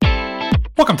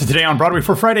Welcome to Today on Broadway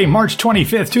for Friday, March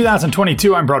 25th,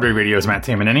 2022. I'm Broadway Radio's Matt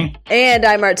Tamanini. And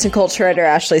I'm arts and culture writer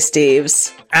Ashley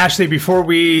Steves. Ashley, before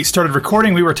we started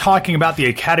recording, we were talking about the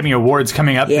Academy Awards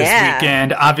coming up this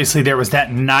weekend. Obviously, there was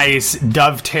that nice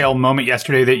dovetail moment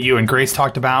yesterday that you and Grace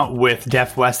talked about with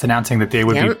Deaf West announcing that they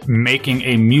would be making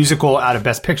a musical out of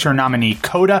Best Picture nominee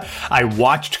Coda. I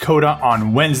watched Coda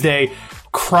on Wednesday.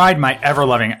 Cried my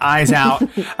ever-loving eyes out,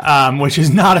 which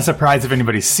is not a surprise if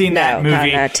anybody's seen that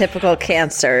movie. No, typical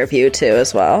cancer of you too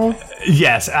as well.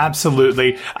 Yes,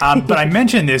 absolutely. But I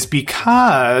mention this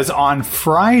because on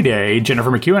Friday, Jennifer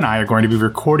McHugh and I are going to be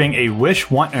recording a Wish,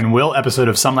 Want, and Will episode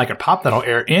of Some Like It Pop that'll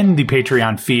air in the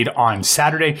Patreon feed on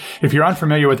Saturday. If you're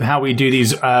unfamiliar with how we do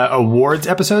these awards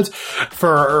episodes,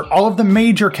 for all of the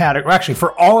major categories, actually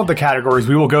for all of the categories,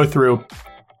 we will go through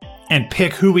and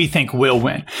pick who we think will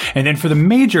win. And then for the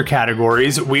major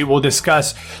categories, we will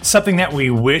discuss something that we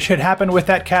wish had happened with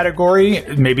that category,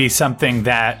 maybe something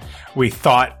that we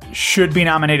thought should be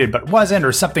nominated but wasn't,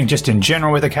 or something just in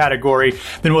general with a category.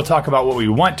 Then we'll talk about what we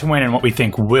want to win and what we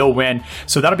think will win.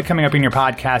 So that'll be coming up in your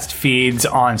podcast feeds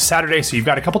on Saturday. So you've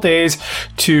got a couple days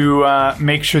to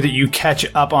make sure that you catch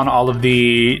up on all of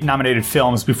the nominated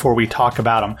films before we talk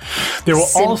about them. There will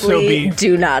also be...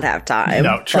 do not have time.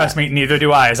 No, trust me, neither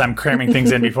do I, as I'm cramming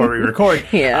things in before we record.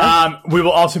 We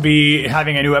will also be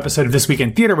having a new episode of This Week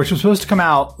in Theater, which was supposed to come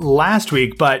out last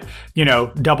week, but, you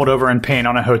know, doubled over in pain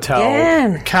on a hotel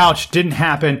couch. Didn't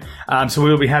happen. So we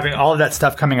will be having all of that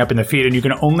stuff coming up in the feed, and you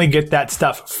can only get that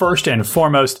stuff first and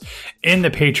foremost in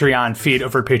the Patreon feed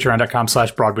over at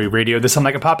patreon.com/Broadway Radio. This Some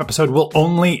Like It Pop episode will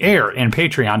only air in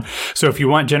Patreon. So if you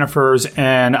want Jennifer's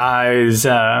and I's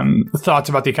thoughts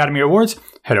about the Academy Awards,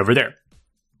 head over there.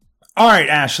 All right,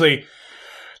 Ashley.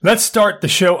 Let's start the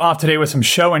show off today with some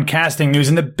show and casting news.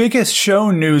 And the biggest show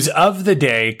news of the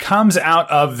day comes out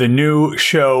of the new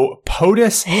show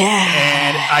POTUS.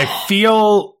 And I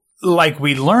feel like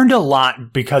we learned a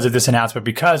lot because of this announcement,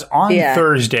 because on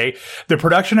Thursday, the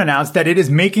production announced that it is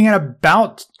making an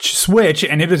about switch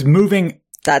and it is moving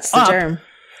That's the up. term.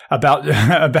 About,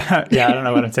 I don't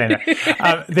know what I'm saying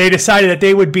there. They decided that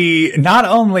they would be not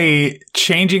only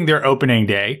changing their opening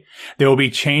day, they will be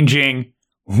changing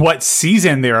what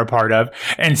season they're a part of,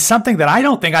 and something that I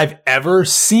don't think I've ever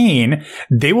seen,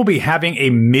 they will be having a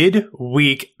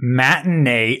midweek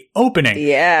matinee opening.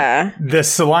 Yeah. The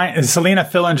Selena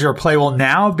Fillinger play will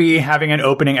now be having an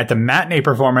opening at the matinee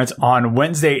performance on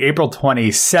Wednesday, April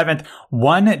 27th,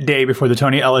 one day before the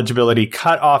Tony eligibility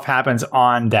cutoff happens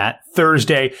on that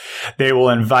Thursday. They will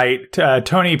invite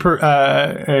Tony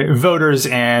voters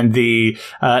and the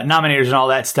nominators and all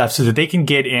that stuff so that they can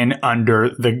get in under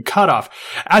the cutoff.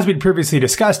 As we'd previously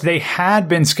discussed, they had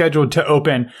been scheduled to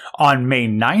open on May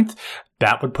 9th.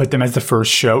 That would put them as the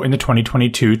first show in the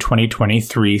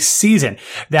 2022-2023 season.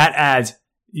 That adds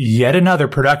yet another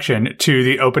production to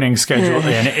the opening schedule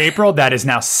in April. That is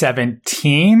now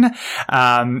 17.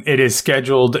 It is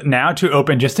scheduled now to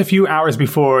open just a few hours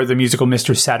before the musical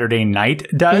Mr. Saturday Night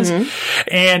does.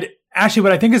 And actually,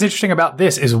 what I think is interesting about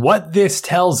this is what this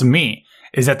tells me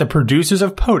is that the producers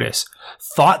of POTUS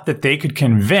thought that they could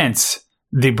convince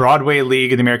the Broadway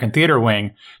League and the American Theater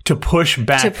Wing to push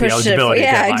back the eligibility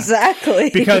deadline. Yeah, exactly.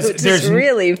 Because there's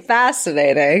really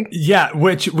fascinating. Yeah,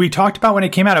 which we talked about when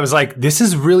it came out. I was like, this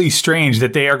is really strange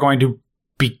that they are going to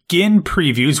begin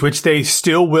previews, which they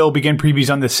still will begin previews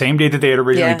on the same day that they had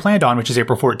originally planned on, which is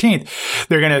April 14th.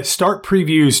 They're going to start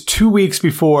previews 2 weeks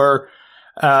before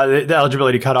the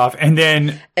eligibility cutoff, and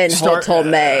then hold till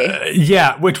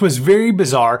May. Which was very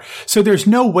bizarre. So there's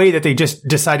no way that they just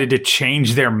decided to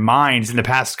change their minds in the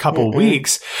past couple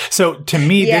weeks. So to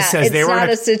me, this says they were not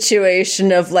a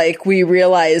situation of like we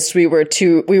realized we were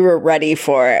ready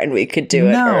for it and we could do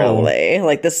it early.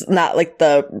 Like this, not like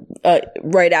the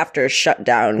right after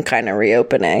shutdown kind of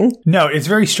reopening. No, it's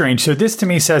very strange. So this to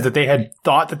me says that they had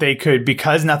thought that they could,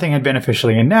 because nothing had been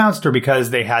officially announced, or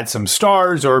because they had some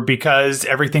stars, or because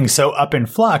everything's so up in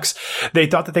flux, they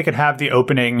thought that they could have the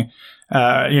opening,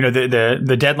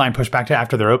 the deadline pushed back to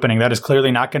after their opening. That is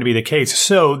clearly not going to be the case.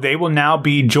 So they will now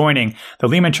be joining the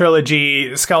Lehman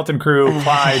Trilogy, Skeleton Crew,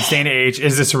 Clyde, Dana H,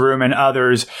 Is This a Room, and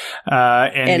others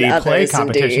in the play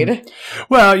competition. Indeed.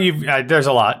 Well, there's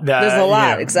a lot. There's a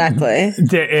lot, exactly.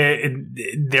 They're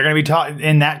going to be taught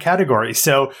in that category.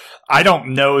 So I don't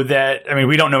know that. I mean,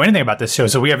 we don't know anything about this show,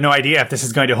 so we have no idea if this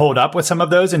is going to hold up with some of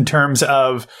those in terms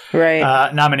of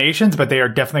nominations, but they are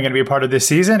definitely going to be a part of this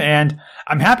season, and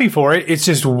I'm happy for it. It's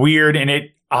just weird, and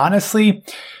it honestly,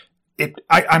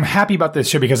 I'm happy about this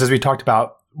show because, as we talked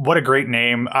about, what a great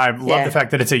name. I love the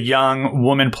fact that it's a young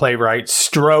woman playwright.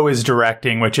 Stroh is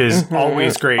directing, which is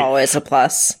always great. Always a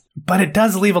plus. but it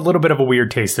does leave a little bit of a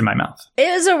weird taste in my mouth.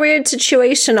 It was a weird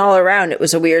situation all around. It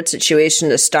was a weird situation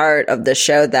to start of the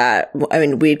show that, I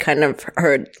mean, we'd kind of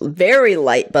heard very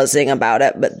light buzzing about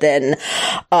it, but then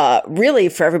really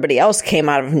for everybody else came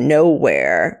out of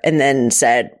nowhere and then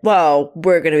said, well,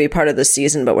 we're going to be part of the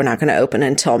season, but we're not going to open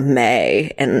until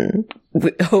May. And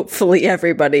hopefully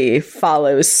everybody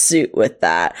follows suit with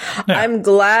that. Yeah. I'm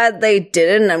glad they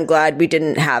didn't. I'm glad we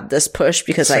didn't have this push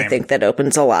because I think that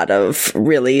opens a lot of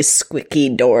really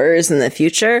squicky doors in the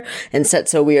future and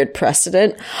sets a weird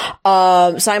precedent.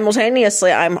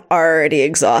 Simultaneously, I'm already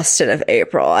exhausted of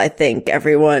April. I think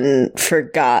everyone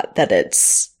forgot that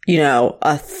it's, you know,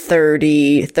 a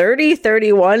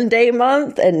 31 day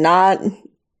month and not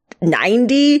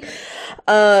 90.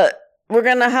 We're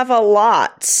going to have a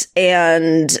lot.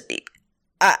 And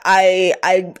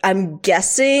I'm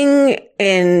guessing,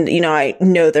 and, you know, I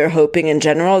know they're hoping in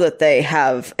general that they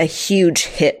have a huge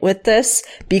hit with this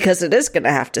because it is going to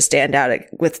have to stand out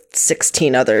with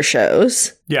 16 other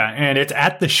shows. Yeah. And it's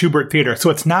at the Schubert Theater. So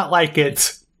it's not like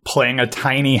it's playing a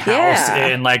tiny house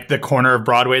in like the corner of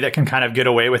Broadway that can kind of get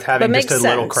away with having just a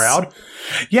little crowd.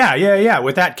 Yeah.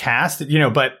 With that cast, you know,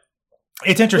 but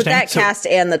it's interesting. With that cast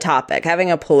and the topic, having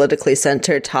a politically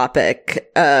centered topic,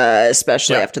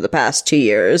 especially after the past 2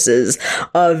 years, is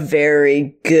a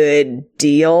very good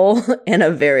deal and a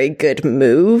very good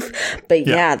move. But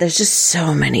there's just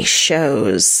so many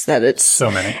shows that it's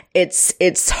so many.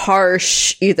 It's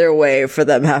harsh either way for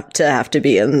them to have to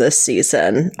be in this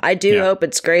season. I do hope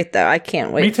it's great though. I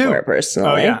can't wait for it personally.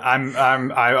 Oh yeah,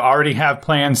 I already have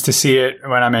plans to see it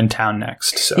when I'm in town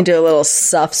next. So you do a little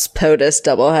Suffs POTUS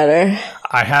doubleheader.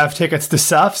 I have tickets to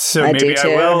Suffs, so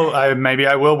maybe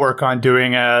I will work on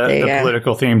doing the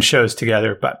political themed shows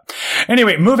together. But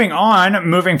anyway, moving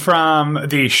from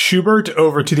the Schubert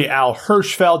over to the Al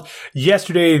Hirschfeld.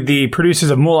 Yesterday, the producers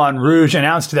of Moulin Rouge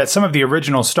announced that some of the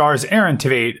original stars, Aaron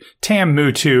Tveit, Tam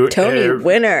Mutu, Tony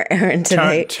winner Aaron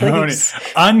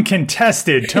Tveit,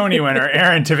 uncontested Tony winner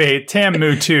Aaron Tveit, Tam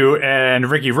Mutu, and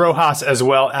Ricky Rojas, as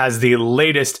well as the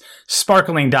latest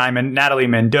sparkling diamond, Natalie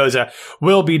Mendoza,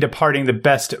 will be departing the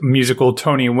Best Musical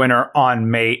Tony winner on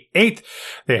May 8th.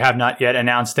 They have not yet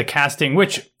announced the casting,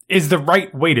 which is the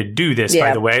right way to do this,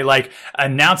 by the way. Like,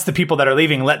 announce the people that are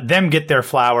leaving, let them get their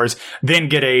flowers, then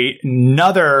get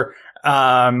another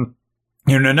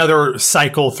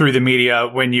cycle through the media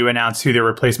when you announce who their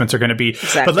replacements are going to be.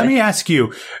 Exactly. But let me ask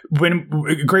you, when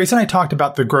Grace and I talked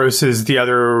about the grosses the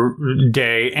other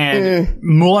day, and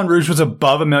Moulin Rouge was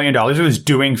above $1 million. It was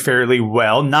doing fairly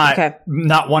well.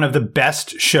 Not one of the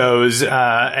best shows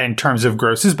in terms of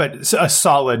grosses, but a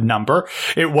solid number.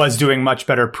 It was doing much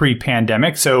better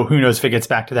pre-pandemic, so who knows if it gets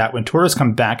back to that when tourists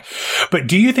come back. But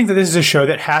do you think that this is a show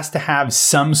that has to have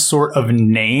some sort of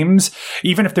names,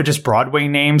 even if they're just Broadway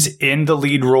names, in the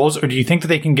lead roles, or do you think that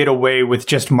they can get away with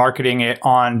just marketing it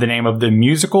on the name of the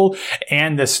musical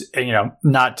and this, you know,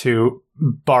 not to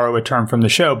borrow a term from the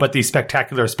show, but the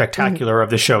spectacular of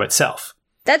the show itself?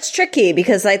 That's tricky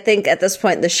because I think at this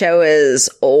point the show is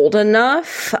old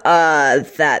enough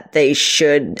that they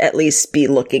should at least be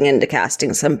looking into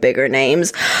casting some bigger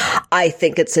names. I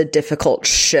think it's a difficult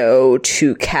show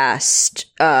to cast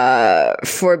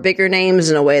for bigger names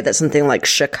in a way that something like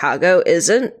Chicago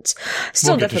isn't.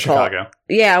 Still difficult.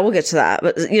 Yeah, we'll get to that.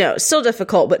 But, you know, still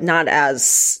difficult, but not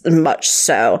as much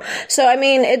so. So, I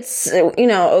mean, it's, you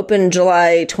know, open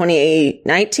July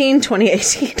 2018. I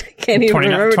can't even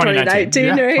remember 2019,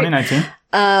 yeah, right?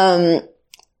 2019.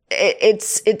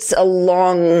 It's a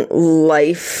long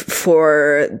life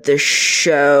for the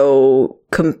show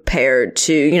compared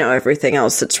to, you know, everything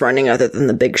else that's running other than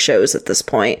the big shows at this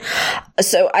point.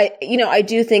 So I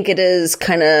do think it is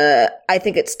I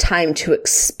think it's time to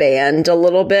expand a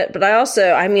little bit, but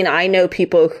I know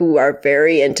people who are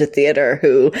very into theater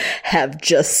who have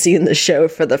just seen the show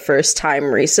for the first time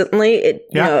recently. You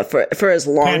know, for as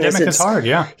long as Pandemic is hard.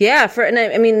 Yeah. Yeah.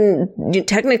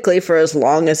 Technically for as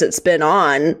long as it's been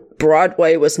on,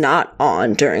 Broadway was not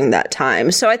on during that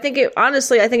time. So I think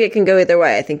it can go either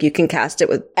way. I think you can cast it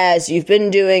with, as you've been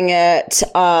doing it,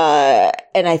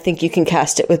 and I think you can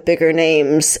cast it with bigger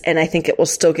names, and I think it will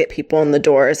still get people in the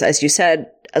doors, as you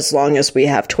said, as long as we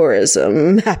have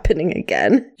tourism happening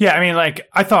again. Yeah, I mean, like,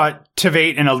 I thought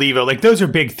Tveit and Olivo, like, those are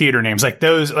big theater names. Like,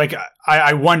 those, like,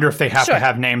 I wonder if they have to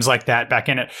have names like that back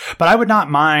in it. But I would not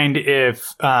mind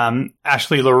if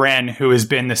Ashley Loren, who has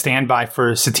been the standby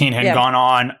for Satine, had gone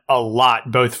on a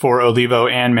lot, both for Olivo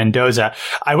and Mendoza.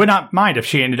 I would not mind if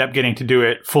she ended up getting to do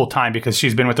it full time, because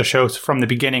she's been with the show from the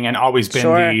beginning and always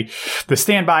been the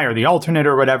standby or the alternate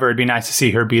or whatever. It'd be nice to see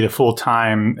her be the full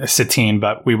time Satine,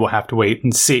 but we will have to wait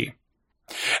and see.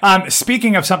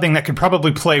 Speaking of something that could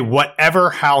probably play whatever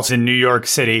house in New York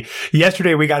City,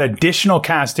 yesterday we got additional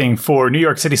casting for New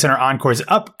York City Center Encore's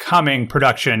upcoming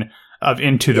production of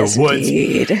Into the Woods.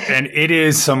 Indeed. And it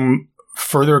is some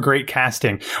further great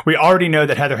casting. We already know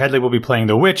that Heather Headley will be playing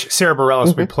the witch, Sarah Bareilles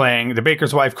will be playing the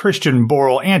baker's wife, Christian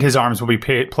Borle and his arms will be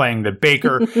playing the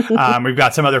baker. We've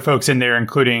got some other folks in there,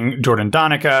 including Jordan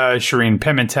Donica, Shireen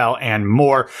Pimentel, and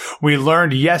more. We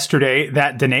learned yesterday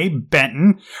that Danae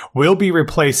Benton will be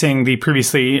replacing the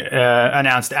previously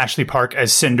announced Ashley Park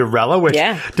as Cinderella, which,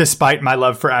 despite my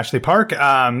love for Ashley Park,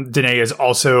 Danae is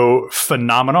also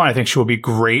phenomenal. I think she will be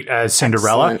great as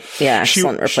Cinderella. Excellent. Yeah,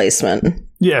 excellent replacement.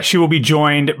 Yeah, she will be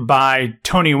joined by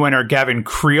Tony winner Gavin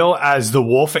Creel as the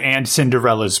Wolf and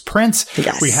Cinderella's Prince.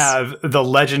 Yes. We have the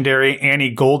legendary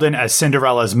Annie Golden as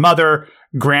Cinderella's mother,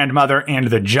 grandmother, and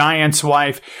the Giant's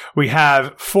wife. We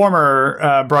have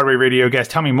former Broadway radio guest,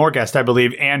 Tell Me More guest, I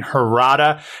believe, Anne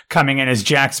Harada coming in as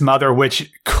Jack's mother, which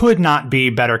could not be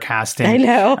better casting. I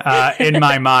know. In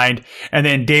my mind. And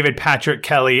then David Patrick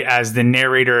Kelly as the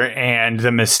narrator and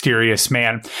the mysterious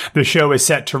man. The show is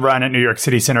set to run at New York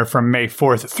City Center from May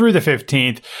 4th through the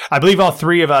 15th. I believe all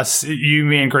three of us, you,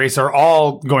 me, and Grace, are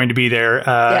all going to be there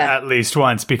at least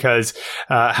once because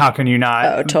how can you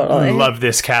not love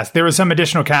this cast? There was some additional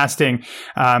casting.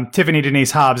 Tiffany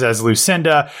Denise Hobbs as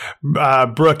Lucinda,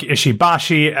 Brooke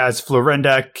Ishibashi as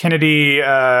Florinda, Kennedy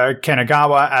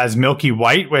Kanagawa as Milky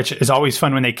White, which is always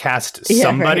fun when they cast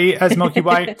somebody as Milky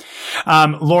White,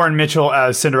 Lauren Mitchell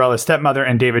as Cinderella's stepmother,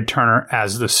 and David Turner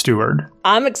as the steward.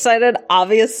 I'm excited,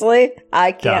 obviously.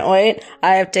 I can't wait.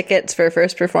 I have tickets for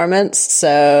first performance,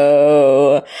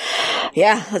 so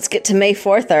yeah, let's get to May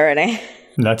 4th already.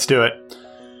 Let's do it.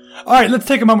 All right, let's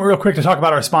take a moment real quick to talk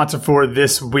about our sponsor for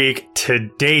this week,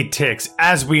 Today Tix.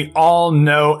 As we all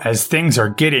know, as things are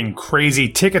getting crazy,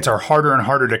 tickets are harder and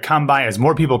harder to come by as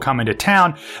more people come into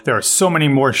town. There are so many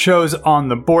more shows on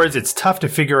the boards. It's tough to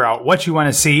figure out what you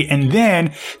want to see and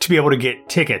then to be able to get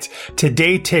tickets.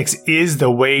 Today Tix is the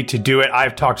way to do it.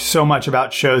 I've talked so much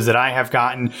about shows that I have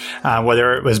gotten,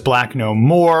 whether it was Black No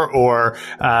More or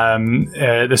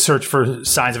The Search for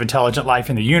Signs of Intelligent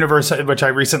Life in the Universe, which I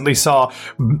recently saw.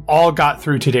 All got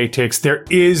through Today Tix. There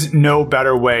is no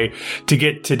better way to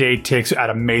get Today Tix at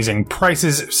amazing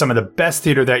prices. Some of the best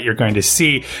theater that you're going to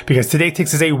see, because Today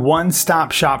Tix is a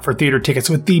one-stop shop for theater tickets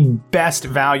with the best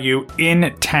value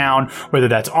in town, whether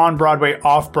that's on Broadway,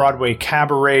 off Broadway,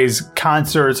 cabarets,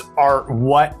 concerts, art,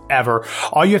 whatever.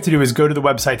 All you have to do is go to the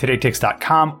website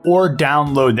todaytix.com or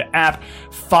download the app,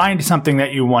 find something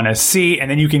that you want to see, and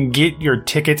then you can get your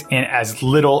tickets in as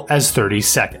little as 30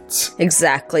 seconds.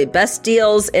 Exactly. Best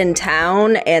deals in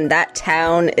town, and that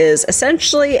town is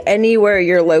essentially anywhere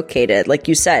you're located. Like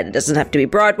you said, it doesn't have to be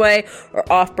Broadway or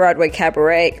off-Broadway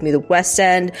cabaret. It can be the West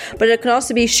End, but it can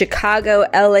also be Chicago,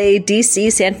 LA,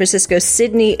 DC, San Francisco,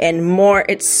 Sydney, and more.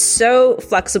 It's so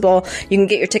flexible. You can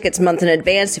get your tickets a month in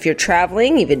advance if you're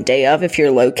traveling, even day of if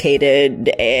you're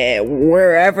located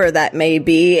wherever that may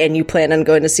be and you plan on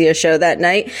going to see a show that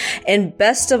night. And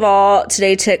best of all,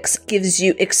 Today Tix gives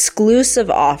you exclusive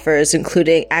offers,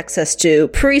 including access to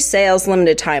pre-sales,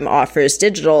 limited time offers,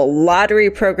 digital lottery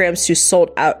programs to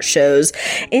sold out shows,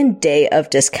 and day of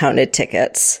discounted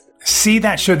tickets. See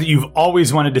that show that you've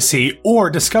always wanted to see, or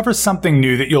discover something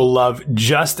new that you'll love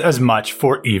just as much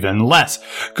for even less.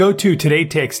 Go to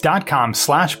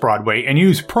todaytix.com/Broadway and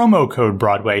use promo code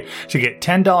Broadway to get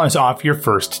 $10 off your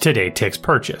first Today Tix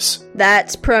purchase.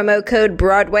 That's promo code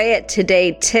Broadway at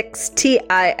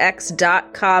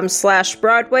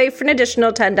todaytix.com/Broadway for an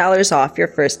additional $10 off your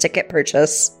first ticket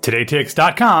purchase.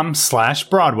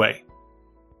 todaytix.com/Broadway.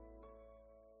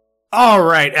 All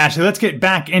right, Ashley, let's get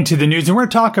back into the news, and we're going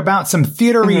to talk about some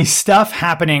theater-y stuff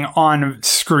happening on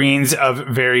screens of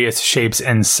various shapes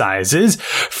and sizes.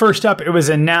 First up, it was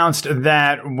announced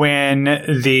that when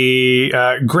the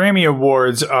Grammy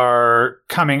Awards are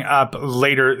coming up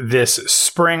later this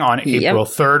spring on April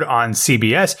 3rd on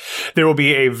CBS, there will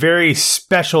be a very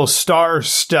special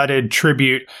star-studded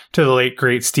tribute to the late,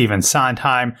 great Stephen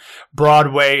Sondheim.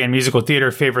 Broadway and musical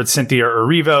theater favorite Cynthia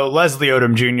Erivo, Leslie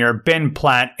Odom Jr., Ben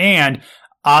Platt, and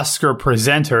Oscar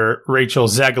presenter Rachel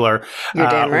Zegler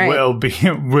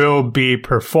will be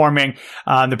performing.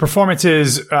 The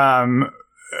performances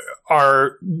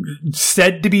are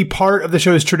said to be part of the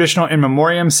show's traditional in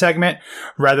memoriam segment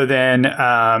rather than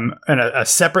a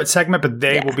separate segment, but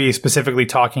they will be specifically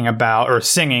talking about or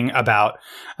singing about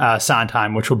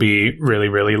Sondheim, which will be really,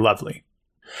 really lovely.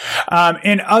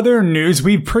 In other news,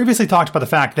 we previously talked about the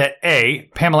fact that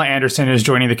Pamela Anderson is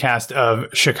joining the cast of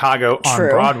Chicago on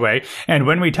Broadway. And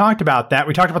when we talked about that,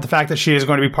 we talked about the fact that she is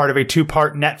going to be part of a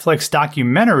 2-part Netflix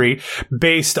documentary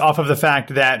based off of the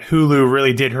fact that Hulu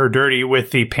really did her dirty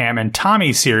with the Pam and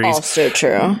Tommy series. Also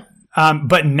true.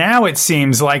 But now it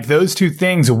seems like those two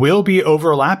things will be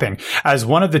overlapping, as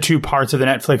one of the 2 parts of the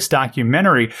Netflix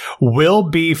documentary will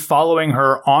be following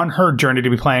her on her journey to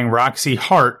be playing Roxy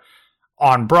Hart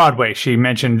on Broadway. She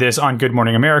mentioned this on Good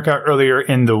Morning America earlier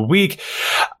in the week.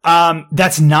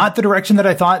 That's not the direction that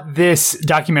I thought this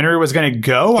documentary was going to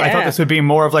go. I thought this would be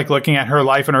more of like looking at her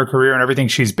life and her career and everything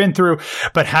she's been through,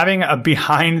 but having a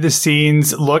behind the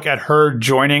scenes look at her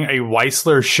joining a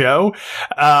Weisler show,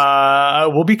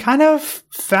 will be kind of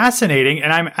fascinating.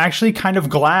 And I'm actually kind of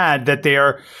glad that they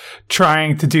are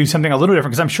trying to do something a little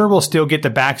different, because I'm sure we'll still get the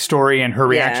backstory and her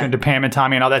reaction to Pam and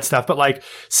Tommy and all that stuff. But like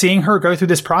seeing her go through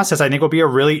this process, I think will be a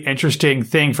really interesting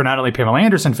thing for not only Pamela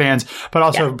Anderson fans, but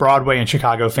also Broadway and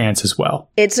Chicago fans as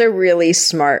well. It's a really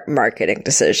smart marketing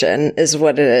decision is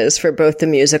what it is for both the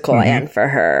musical and for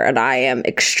her. And I am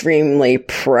extremely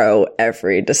pro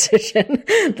every decision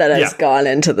that has gone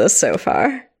into this so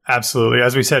far. Absolutely.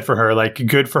 As we said for her, like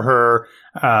good for her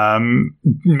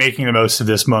making the most of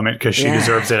this moment, because she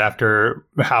deserves it after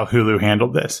how Hulu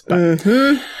handled this. But,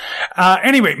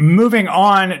 anyway, moving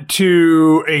on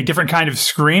to a different kind of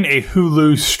screen, a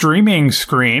Hulu streaming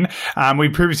screen. We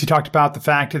previously talked about the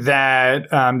fact that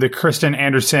the Kristen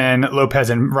Anderson Lopez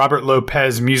and Robert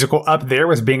Lopez musical Up There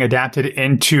was being adapted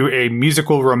into a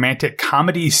musical romantic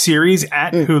comedy series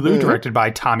at Hulu, directed by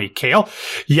Tommy Kail.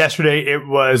 Yesterday, it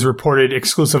was reported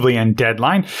exclusively in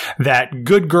Deadline that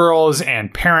Good Girls and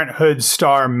Parenthood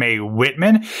star Mae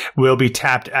Whitman will be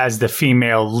tapped as the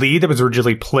female lead that was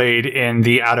originally played in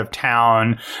the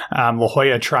out-of-town La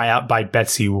Jolla tryout by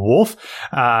Betsy Wolfe.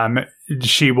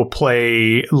 She will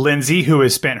play Lindsay, who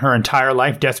has spent her entire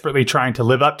life desperately trying to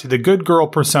live up to the good girl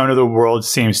persona the world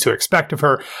seems to expect of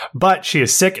her, but she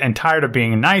is sick and tired of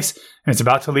being nice and is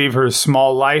about to leave her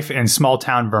small life in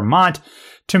small-town Vermont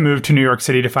to move to New York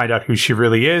City to find out who she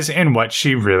really is and what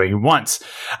she really wants.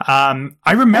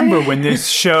 I remember when this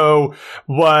show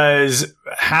was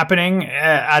happening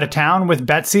out of town with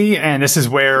Betsy, and this is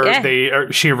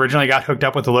where she originally got hooked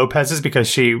up with the Lopezes, because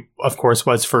she, of course,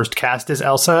 was first cast as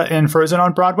Elsa in Frozen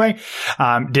on Broadway.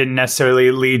 Didn't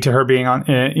necessarily lead to her being on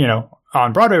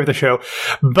Broadway with the show,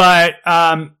 but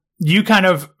you kind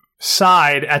of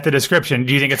side at the description.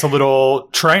 Do you think it's a little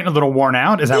trite and a little worn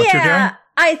out? Is that what you're doing?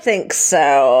 I think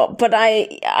so, but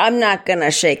I'm not going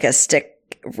to shake a stick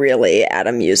really at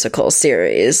a musical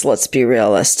series. Let's be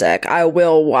realistic. I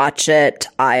will watch it.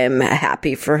 I am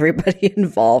happy for everybody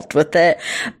involved with it.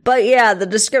 But yeah, the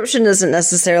description doesn't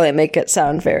necessarily make it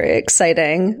sound very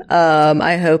exciting.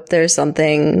 I hope there's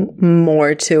something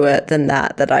more to it than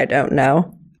that I don't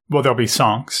know. Well, there'll be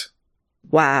songs.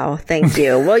 Wow, thank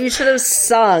you. Well, you should have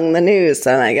sung the news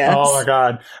then, I guess. Oh my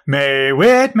God. Mae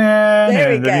Whitman.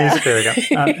 There we go. Music. There we go.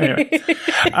 Anyway.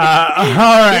 All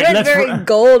right. You went very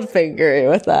Goldfingery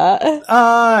with that.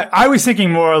 I was thinking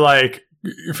more like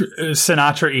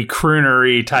Sinatra-y,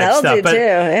 croonery type That'll stuff. Do too,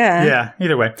 yeah. Yeah,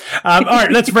 either way. All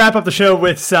right, let's wrap up the show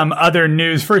with some other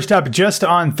news. First up, just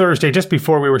on Thursday, just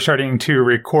before we were starting to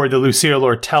record, the Lucille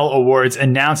Lortel Awards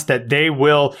announced that they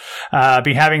will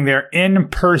be having their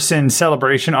in-person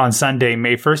celebration on Sunday,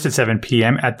 May 1st at 7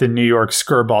 p.m. at the New York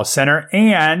Skirball Center.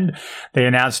 And they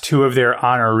announced 2 of their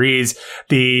honorees,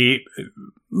 the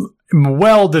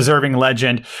well-deserving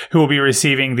legend who will be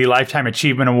receiving the Lifetime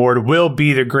Achievement Award will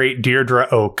be the great Deirdre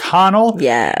O'Connell.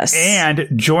 Yes. And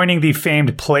joining the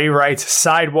famed Playwrights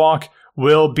Sidewalk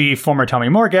will be former Tommy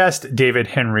Moore guest David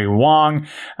Henry Wong.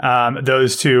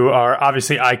 Those 2 are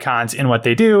obviously icons in what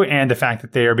they do, and the fact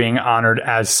that they are being honored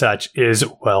as such is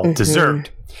well-deserved.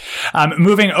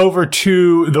 Moving over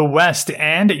to the West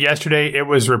End, yesterday it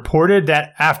was reported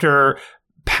that after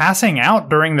passing out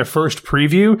during the first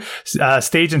preview,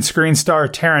 stage and screen star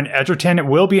Taron Egerton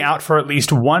will be out for at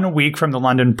least 1 week from the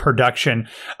London production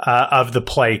of the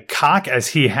play Cock, as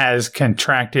he has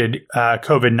contracted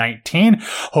COVID-19.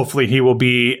 Hopefully he will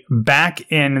be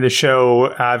back in the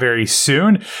show very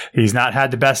soon. He's not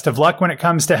had the best of luck when it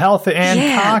comes to health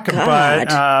and Cock,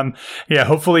 but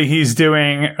hopefully he's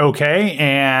doing okay.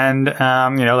 And,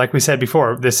 like we said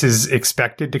before, this is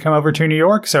expected to come over to New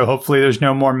York, so hopefully there's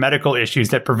no more medical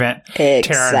issues that prevent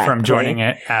Taron from joining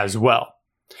it as well.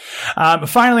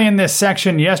 Finally, in this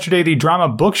section, yesterday, the Drama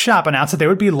Bookshop announced that they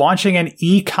would be launching an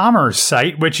e-commerce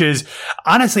site, which is,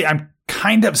 honestly, I'm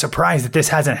kind of surprised that this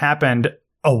hasn't happened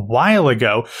a while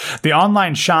ago. The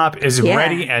online shop is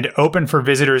ready and open for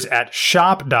visitors at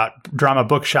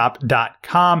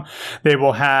shop.dramabookshop.com. They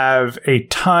will have a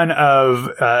ton of,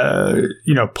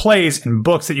 plays and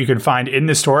books that you can find in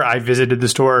the store. I visited the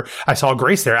store. I saw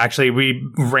Grace there. Actually,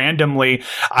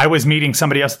 I was meeting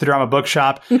somebody else at the Drama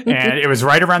Bookshop, and it was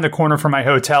right around the corner from my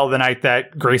hotel the night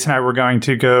that Grace and I were going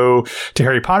to go to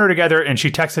Harry Potter together. And she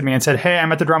texted me and said, "Hey,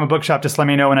 I'm at the Drama Bookshop. Just let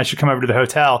me know when I should come over to the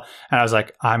hotel." And I was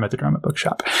like, "I'm at the Drama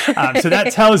Bookshop." So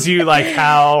that tells you like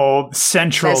how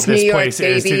central this place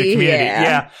is to the community.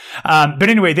 Yeah. But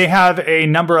anyway, they have a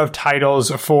number of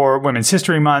titles for Women's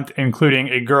History Month, including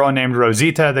A Girl Named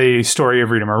Rosita, the story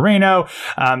of Rita Moreno,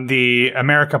 the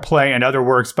America play and other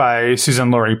works by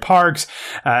Susan Laurie Parks,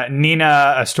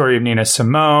 Nina, a story of Nina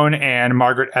Simone, and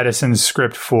Margaret Edison's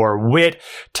script for Wit.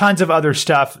 Tons of other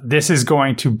stuff. This is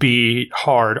going to be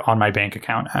hard on my bank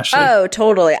account, Ashley. Oh,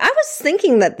 totally. I was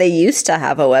thinking that they used to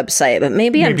have a website, but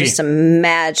maybe I'm just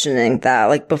imagining that,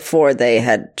 like before they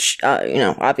had,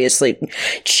 obviously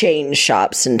changed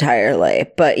shops entirely.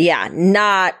 But yeah,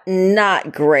 not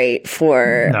great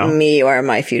for me or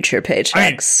my future paychecks.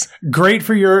 I mean, great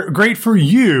for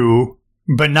you,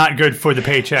 but not good for the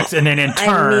paychecks, and then in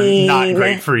turn, not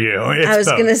great for you. I was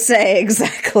going to say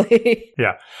exactly.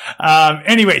 Yeah.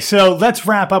 Anyway, so let's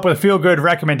wrap up with a feel-good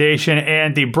recommendation.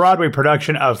 And the Broadway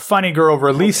production of Funny Girl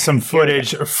released some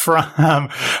footage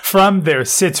from their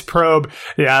Sits Probe.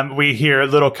 We hear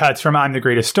little cuts from I'm the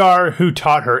Greatest Star, Who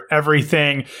Taught Her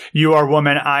Everything, You Are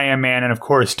Woman, I Am Man, and of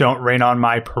course, Don't Rain on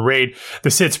My Parade.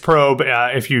 The Sits Probe,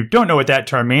 if you don't know what that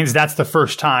term means, that's the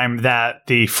first time that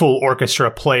the full orchestra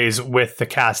plays with the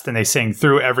cast and they sing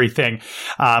through everything.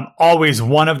 Always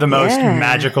one of the most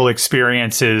magical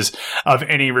experiences of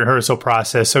any rehearsal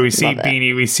process. So we see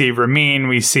Beanie, we see Ramin,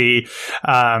 we see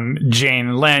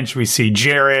Jane Lynch, we see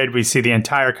Jared, we see the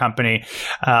entire company.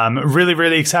 Really,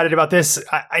 really excited about this.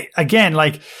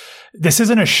 This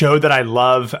isn't a show that I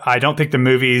love. I don't think the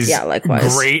movie's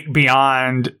great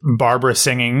beyond Barbara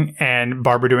singing and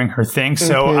Barbara doing her thing.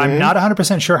 So I'm not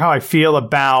 100% sure how I feel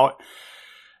about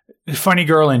Funny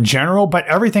Girl in general, but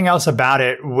everything else about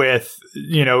it with,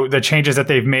 the changes that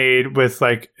they've made with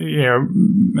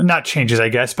not changes, I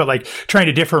guess, but like trying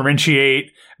to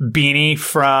differentiate Beanie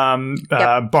from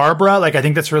Barbara. Like, I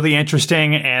think that's really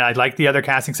interesting. And I like the other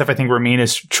casting stuff. I think Ramin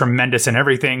is tremendous in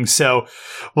everything. So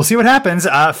we'll see what happens.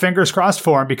 Fingers crossed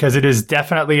for him, because it is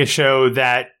definitely a show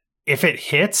that if it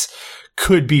hits,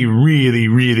 could be really,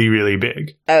 really, really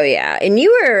big. Oh, yeah. And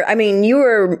you were,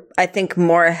 I think,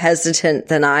 more hesitant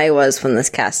than I was when this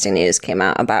casting news came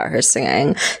out about her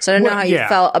singing. So I don't know how you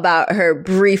felt about her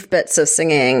brief bits of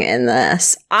singing in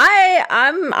this.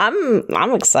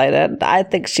 I'm excited. I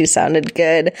think she sounded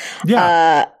good.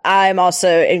 Yeah. I'm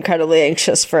also incredibly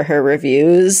anxious for her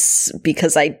reviews,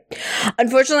 because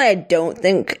unfortunately, I don't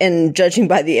think, in judging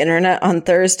by the internet on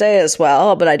Thursday as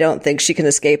well, but I don't think she can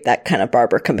escape that kind of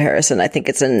Barbara comparison. I think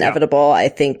it's inevitable. Yeah. I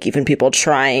think even people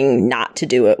trying not to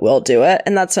do it will do it.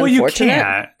 And that's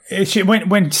unfortunate. You can't.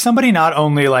 When somebody not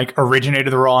only like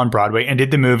originated the role on Broadway and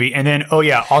did the movie, and then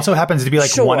also happens to be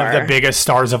like one of the biggest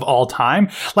stars of all time,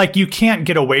 like you can't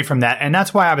get away from that. And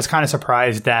that's why I was kind of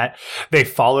surprised that they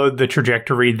followed the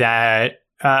trajectory that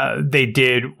they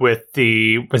did with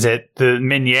the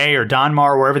Minier or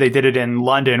Donmar, wherever they did it in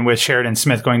London with Sheridan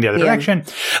Smith going the other direction.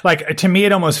 Like, to me,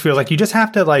 it almost feels like you just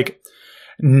have to like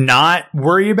not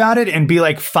worry about it and be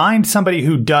like, find somebody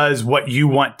who does what you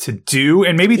want to do.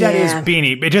 And maybe that is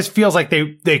Beanie. It just feels like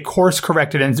they course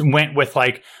corrected and went with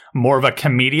like more of a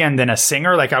comedian than a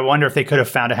singer. Like, I wonder if they could have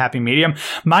found a happy medium.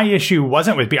 My issue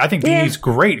wasn't with Beanie. I think Beanie's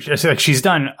great. Just like, she's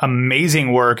done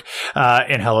amazing work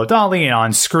in Hello Dolly and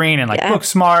on screen and like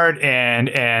Booksmart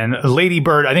and Lady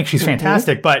Bird. I think she's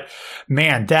fantastic. But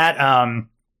man,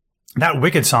 that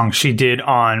Wicked song she did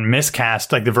on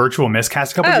Miscast, like the virtual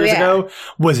Miscast a couple years ago,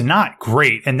 was not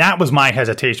great. And that was my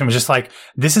hesitation. It was just like,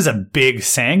 this is a big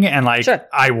sing. And like,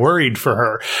 I worried for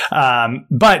her.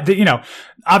 But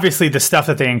obviously the stuff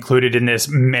that they included in this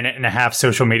 1.5-minute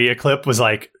social media clip was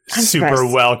like super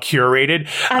well curated.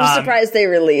 I'm surprised they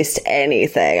released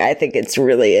anything. I think it's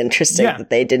really interesting that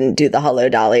they didn't do the Hello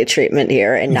Dolly treatment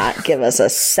here and not give us a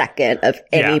second of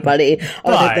anybody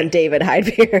other than David Hyde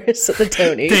Pierce at the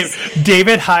Tonys.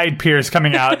 David Hyde Pierce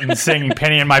coming out and singing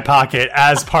Penny in My Pocket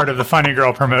as part of the Funny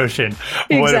Girl promotion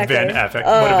would have been epic.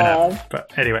 Would have been epic.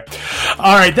 But anyway.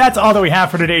 All right, that's all that we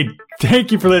have for today.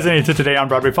 Thank you for listening to Today on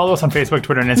Broadway. Follow us on Facebook,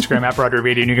 Twitter, and Instagram at Broadway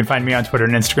Radio, and you can find me on Twitter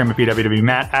and Instagram at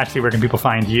BWWMatt. Ashley, where can people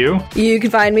find you? You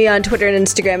can find me on Twitter and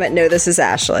Instagram at No This Is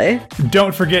Ashley.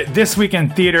 Don't forget This Week in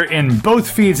Theater in both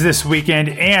feeds this weekend,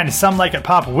 and Some Like It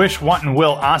Pop, Wish, Want, and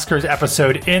Will Oscars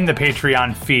episode in the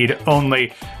Patreon feed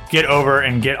only. Get over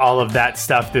and get all of that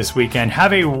stuff this weekend.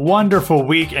 Have a wonderful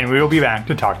week, and we will be back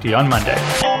to talk to you on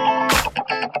Monday.